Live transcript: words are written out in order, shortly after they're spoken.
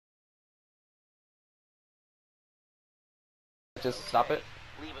Just stop it.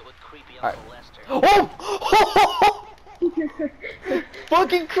 Leave it with creepy All right. Uncle Lester. Oh!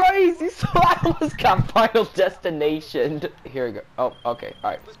 Fucking crazy! So I almost got Final Destination. Here we go. Oh, okay.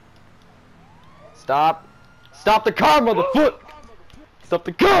 All right. Stop. Stop the car, motherfucker! Stop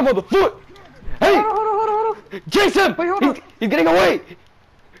the car, motherfucker! Hey! Hold on. Jason! Wait, hold on. He's getting away!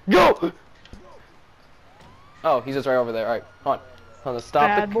 Go! Oh, he's just right over there. All right, hold on. Stop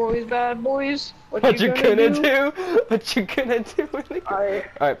Bad boys. What you gonna do? What you gonna do? All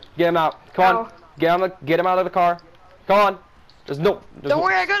right, get him out. Come on, get him out of the car. Come on. Don't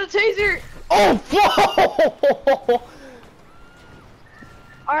worry, I got a taser. Oh, fuck!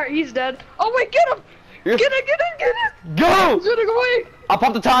 All right, he's dead. Oh wait, get him! Get him! Go! He's gonna go away. I'll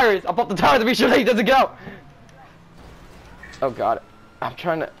pump the tires. To be sure that he doesn't go. Oh God, I'm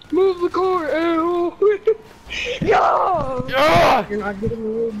trying to move the car. Go! Ugh! You're not getting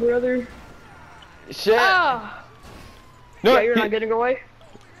away, brother. Shit. Ah! No, Yeah, you're not getting away.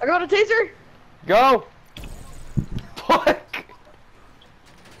 I got a taser. Go. Fuck.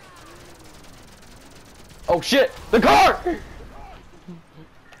 Oh shit! The car!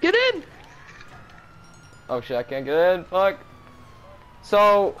 Get in! Oh shit! I can't get in. Fuck.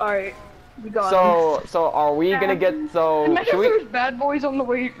 So. Alright, we got him. So are we gonna get Imagine should we? there's bad boys on the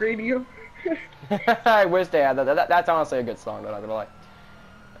way radio. I wish they had that. That's honestly a good song. Though, not gonna lie.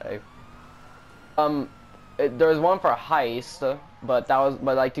 Hey. There's one for heist, but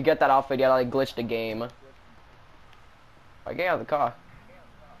like to get that outfit, you gotta like glitch the game. I get out of the car.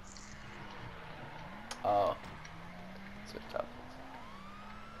 Oh. Switch up.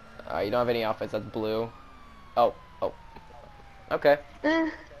 You don't have any outfits. That's blue. Oh. Okay.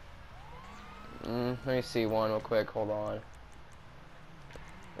 Let me see one real quick. Hold on.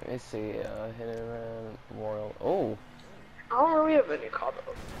 Let me see. Hidden Ram, Royal. Oh. I don't really have any cover.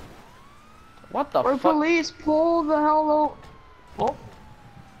 What the fuck? Police, pull the hell out.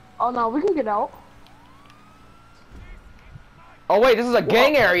 Oh no, we can get out. Oh wait, this is a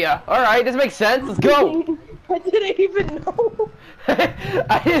gang area. All right, this makes sense. Let's go. I didn't even know.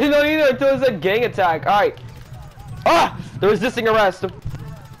 I didn't know either until it was a gang attack. All right. Ah, they're resisting arrest.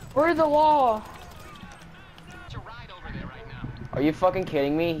 Where's the law? Are you fucking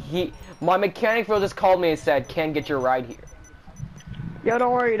kidding me? My mechanic bro just called me and said, "Can't get your ride here." Yo,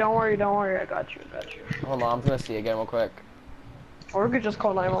 don't worry. I got you. Hold on, I'm gonna see again real quick. Or we could just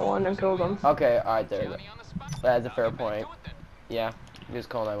call 911 and kill them. Okay, all right, there you go. That's a fair point. Yeah, just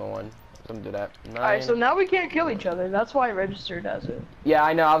call 911. Don't do that. Alright, so now we can't kill each other. That's why registered as it. Yeah,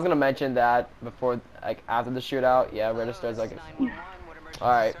 I know. I was gonna mention that before, like after the shootout. Yeah, registered as like. All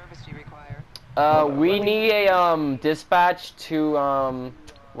right. We need a dispatch to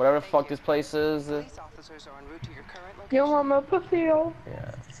whatever the fuck this place is. Yo, mama, Pathio.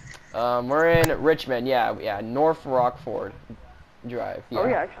 Yeah. We're in Richmond. Yeah, North Rockford Drive. Yeah. Oh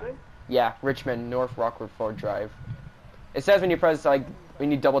yeah, actually. Yeah, Richmond, North Rockford Drive. It says when you press like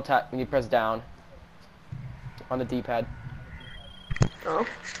when you double tap when you press down on the D-pad. Oh.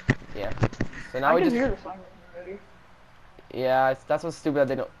 Yeah. So now we just. Hear the song already. Yeah, that's what's stupid that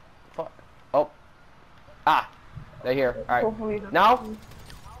they don't. Fuck. Oh. Ah. They're here. All right. Now. All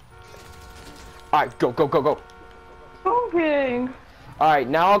right. Go. Okay. All right.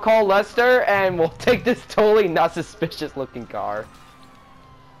 Now I'll call Lester and we'll take this totally not suspicious looking car.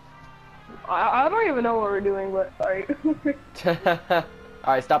 I don't even know what we're doing, but alright.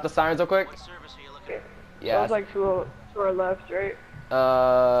 Alright, stop the sirens real quick. Yeah. So it's like to our left, right?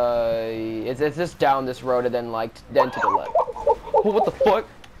 It's just down this road and then then to the left. Oh, what the fuck?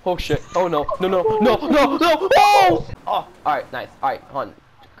 Oh shit. Oh no. No. Oh! Oh! Alright, nice. Alright, hold on.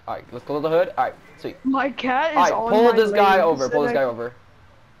 Alright, let's go to the hood. Alright, sweet. My cat is on on pull my this guy legs. over. Pull this guy over.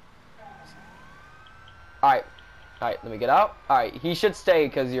 Alright. Alright, let me get out. Alright, he should stay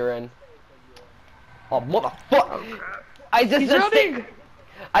because you're in. Oh, motherfucker!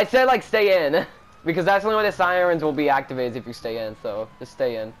 I said like stay in, because that's the only way the sirens will be activated if you stay in. So just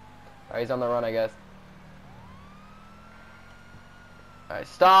stay in. Alright, he's on the run, I guess. Alright,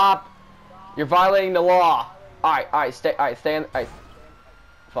 stop! You're violating the law. Alright, stay in. Alright,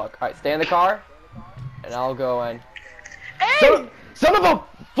 fuck. Alright, stay in the car, and I'll go in. Hey! Son of a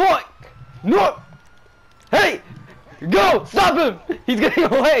fuck! No! Hey! Go! Stop him! He's getting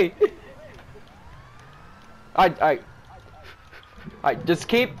away! Alright, just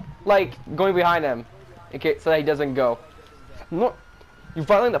keep, like, going behind him, okay, so that he doesn't go. No, you're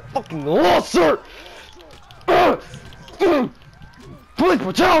violating the fucking law, sir! Police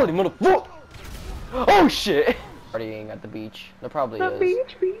brutality, motherfucker! Oh, shit! Partying at the beach. There probably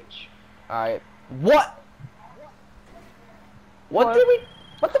is. Beach. Alright, what? What did we,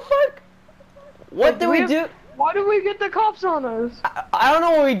 what the fuck? What did we do? Why did we get the cops on us? I don't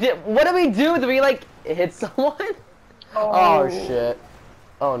know what we did. What did we do? Did we like hit someone? Oh shit.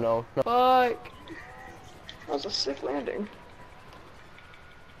 Oh no. Fuck. That was a sick landing.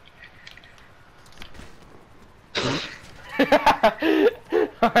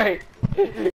 Alright.